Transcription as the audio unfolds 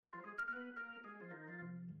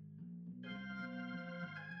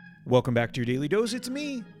Welcome back to your Daily Dose. It's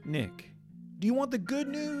me, Nick. Do you want the good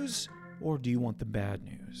news or do you want the bad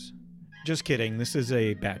news? Just kidding. This is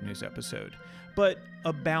a bad news episode, but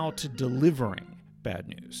about delivering bad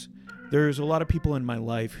news. There's a lot of people in my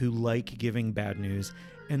life who like giving bad news,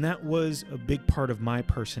 and that was a big part of my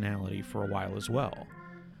personality for a while as well.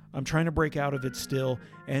 I'm trying to break out of it still,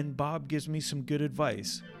 and Bob gives me some good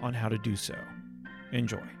advice on how to do so.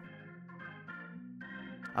 Enjoy.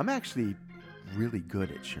 I'm actually really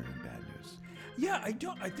good at sharing bad news. Yeah,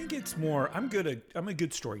 I think it's more, I'm a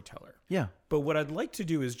good storyteller. Yeah. But what I'd like to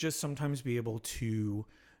do is just sometimes be able to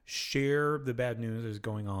share the bad news that's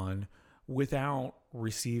going on without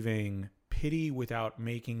receiving pity, without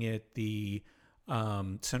making it the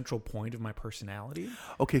central point of my personality.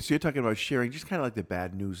 Okay, so you're talking about sharing just kind of like the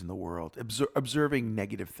bad news in the world, observing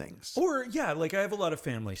negative things. Or, yeah, like I have a lot of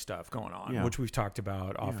family stuff going on, which we've talked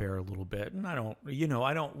about off air a little bit. And I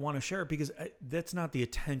don't want to share it because that's not the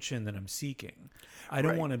attention that I'm seeking. I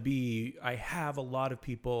don't want to be, I have a lot of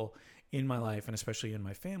people in my life, and especially in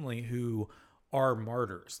my family, who are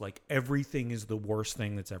martyrs. Like everything is the worst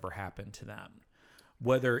thing that's ever happened to them.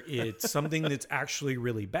 Whether it's something that's actually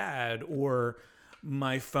really bad or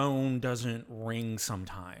my phone doesn't ring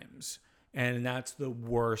sometimes. And that's the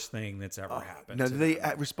worst thing that's ever happened. Now, do they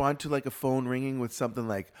respond to like a phone ringing with something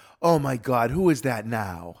like, "Oh my God, who is that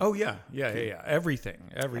now?" Oh yeah. Everything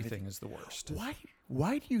is the worst.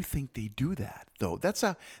 Why do you think they do that though? That's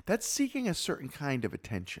seeking a certain kind of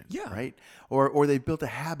attention, right? Or they built a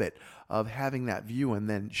habit of having that view and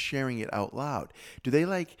then sharing it out loud. Do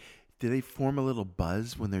they form a little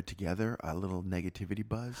buzz when they're together, a little negativity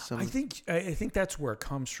buzz? I think that's where it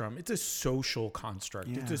comes from. It's a social construct.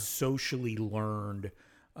 Yeah. It's a socially learned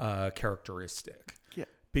characteristic. Yeah.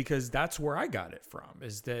 Because that's where I got it from,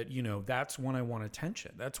 is that, that's when I want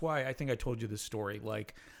attention. That's why I think I told you this story.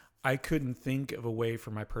 Like, I couldn't think of a way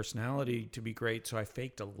for my personality to be great, so I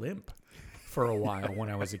faked a limp for a while when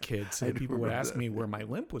I was a kid, so that people would ask me where my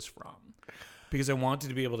limp was from. Because I wanted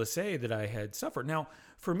to be able to say that I had suffered. Now,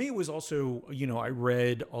 for me, it was also, I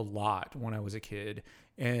read a lot when I was a kid,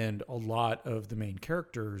 and a lot of the main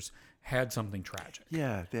characters had something tragic.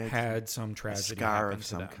 Yeah, they had some tragedy, a scar happen of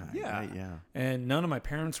some to them. kind. Yeah, right? Yeah. And none of my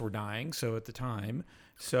parents were dying, so at the time,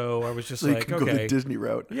 so I was just so like, you can okay, go the Disney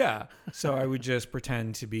route. Yeah, so I would just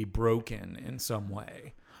pretend to be broken in some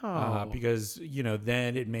way, because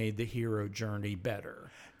then it made the hero journey better.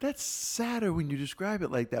 That's sadder when you describe it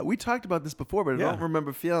like that. We talked about this before, but I don't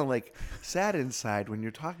remember feeling like sad inside when you're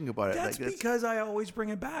talking about it. That's like because I always bring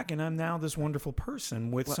it back, and I'm now this wonderful person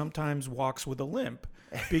with sometimes walks with a limp,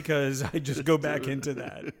 because I just go back into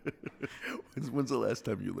that. When's the last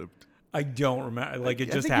time you limped? I don't remember. Like,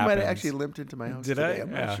 it just think happens. You might have actually limped into my house today. I'm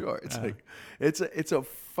not sure. It's it's a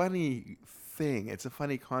funny thing. It's a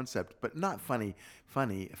funny concept, but not funny,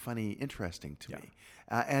 interesting to me.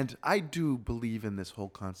 And I do believe in this whole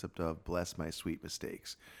concept of bless my sweet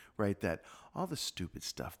mistakes, right? That all the stupid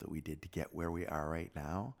stuff that we did to get where we are right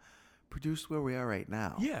now produced where we are right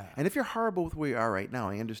now. Yeah. And if you're horrible with where you are right now,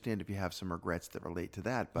 I understand if you have some regrets that relate to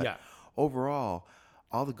that. But overall,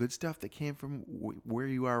 all the good stuff that came from where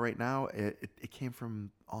you are right now, it came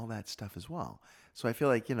from all that stuff as well. So I feel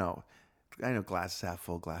like, I know glass is half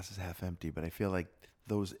full, glass is half empty, but I feel like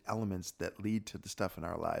those elements that lead to the stuff in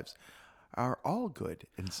our lives are all good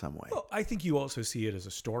in some way. Well, I think you also see it as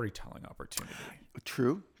a storytelling opportunity.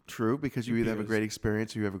 True, because you either have a great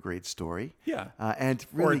experience or you have a great story. Yeah. And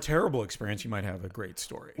really, or a terrible experience, you might have a great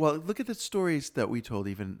story. Well, look at the stories that we told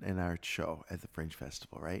even in our show at the Fringe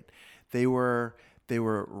Festival, right? They were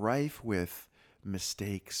rife with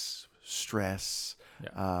mistakes, stress,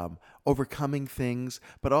 overcoming things,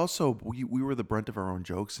 but also we were the brunt of our own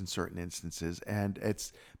jokes in certain instances, and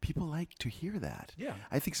people like to hear that. Yeah.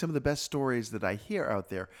 I think some of the best stories that I hear out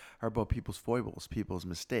there are about people's foibles, people's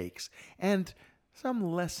mistakes, and some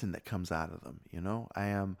lesson that comes out of them.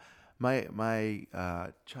 My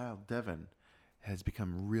child Devin has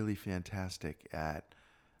become really fantastic at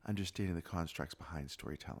understanding the constructs behind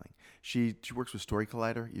storytelling. She works with Story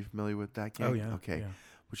Collider. You familiar with that game? Oh, yeah. Okay. Yeah.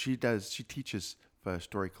 What she does, she teaches for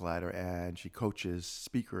Story Collider, and she coaches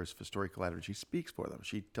speakers for Story Collider, and she speaks for them.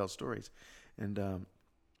 She tells stories. And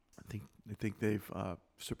I think they've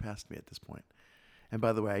surpassed me at this point. And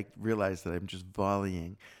by the way, I realize that I'm just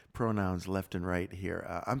volleying pronouns left and right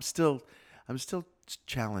here. I'm still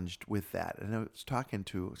challenged with that. And I was talking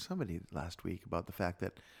to somebody last week about the fact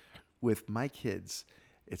that with my kids,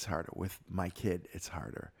 it's harder. With my kid, it's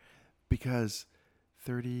harder. Because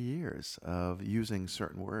 30 years of using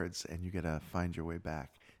certain words, and you got to find your way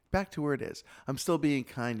back to where it is. I'm still being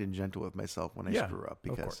kind and gentle with myself when I screw up,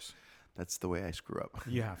 because That's the way I screw up.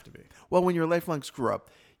 You have to be. Well, when you're a lifelong screw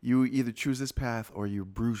up, you either choose this path or you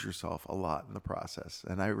bruise yourself a lot in the process.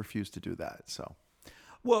 And I refuse to do that. So,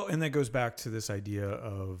 well, and that goes back to this idea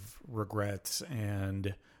of regrets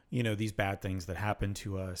and, you know, these bad things that happen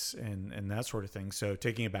to us and that sort of thing. So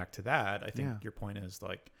taking it back to that, I think your point is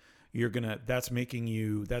like,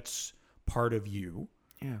 that's part of you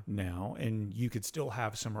now. And you could still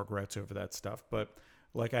have some regrets over that stuff. But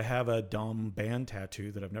like I have a dumb band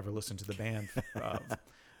tattoo that I've never listened to the band of.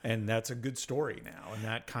 And that's a good story now. And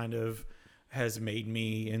that kind of has made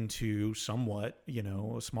me into somewhat, you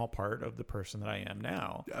know, a small part of the person that I am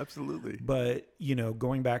now. Absolutely. But, you know,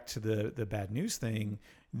 going back to the bad news thing,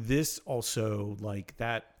 this also like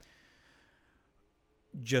that,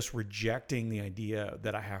 just rejecting the idea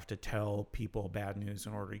that I have to tell people bad news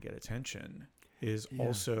in order to get attention is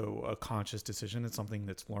also a conscious decision. It's something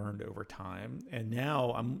that's learned over time. And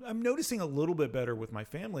now I'm noticing a little bit better with my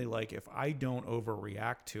family. Like if I don't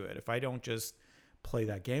overreact to it, if I don't just play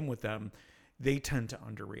that game with them, they tend to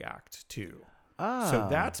underreact too. So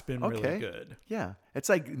that's been really good. Yeah. It's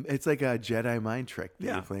like a Jedi mind trick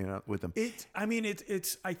that you're playing out with them.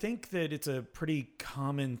 I think that it's a pretty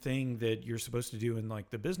common thing that you're supposed to do in like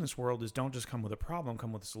the business world is don't just come with a problem,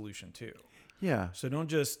 come with a solution too. Yeah. So don't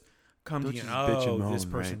just come to you and this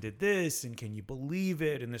person did this, and can you believe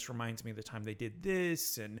it? And this reminds me of the time they did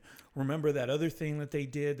this, and remember that other thing that they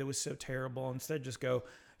did that was so terrible. Instead, just go,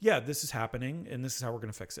 yeah, this is happening, and this is how we're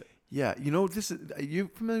going to fix it. Yeah, you know, are you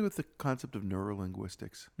familiar with the concept of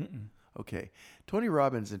neurolinguistics? Mm-mm. Okay. Tony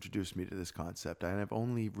Robbins introduced me to this concept, and I've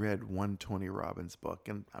only read one Tony Robbins book,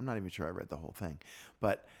 and I'm not even sure I read the whole thing.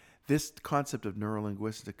 But this concept of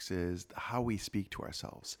neurolinguistics is how we speak to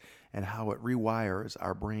ourselves and how it rewires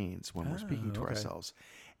our brains when we're speaking to ourselves.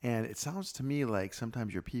 And it sounds to me like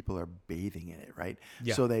sometimes your people are bathing in it, right?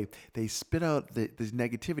 Yeah. So they spit out this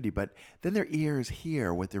negativity, but then their ears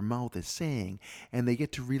hear what their mouth is saying, and they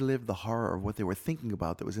get to relive the horror of what they were thinking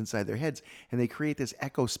about that was inside their heads, and they create this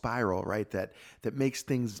echo spiral, right, that makes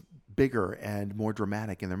things bigger and more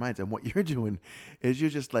dramatic in their minds. And what you're doing is you're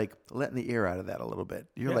just like letting the air out of that a little bit.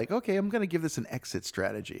 You're like, okay, I'm going to give this an exit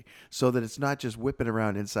strategy so that it's not just whipping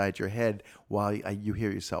around inside your head while you hear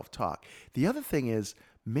yourself talk. The other thing is,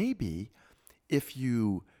 maybe if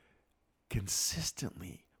you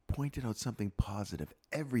consistently pointed out something positive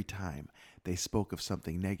every time they spoke of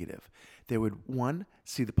something negative, they would, one,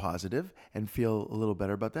 see the positive and feel a little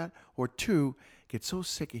better about that, or two, get so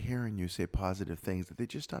sick of hearing you say positive things that they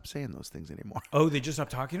just stop saying those things anymore. Oh, they just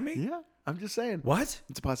stopped talking to me? Yeah, I'm just saying. What?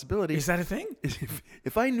 It's a possibility. Is that a thing?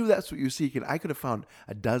 If I knew that's what you're seeking, I could have found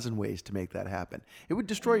a dozen ways to make that happen. It would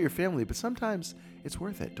destroy your family, but sometimes it's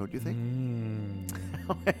worth it, don't you think?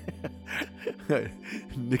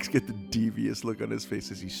 Nick's got the devious look on his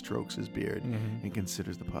face as he strokes his beard and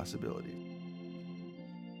considers the possibility.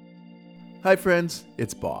 Hi, friends.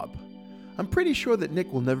 It's Bob. I'm pretty sure that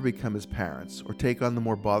Nick will never become his parents or take on the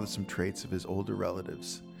more bothersome traits of his older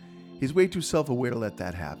relatives. He's way too self-aware to let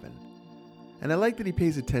that happen. And I like that he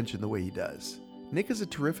pays attention the way he does. Nick is a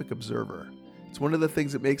terrific observer. It's one of the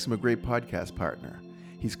things that makes him a great podcast partner.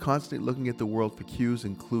 He's constantly looking at the world for cues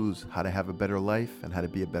and clues how to have a better life and how to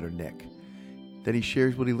be a better Nick. Then he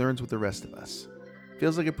shares what he learns with the rest of us.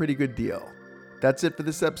 Feels like a pretty good deal. That's it for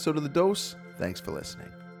this episode of The Dose. Thanks for listening.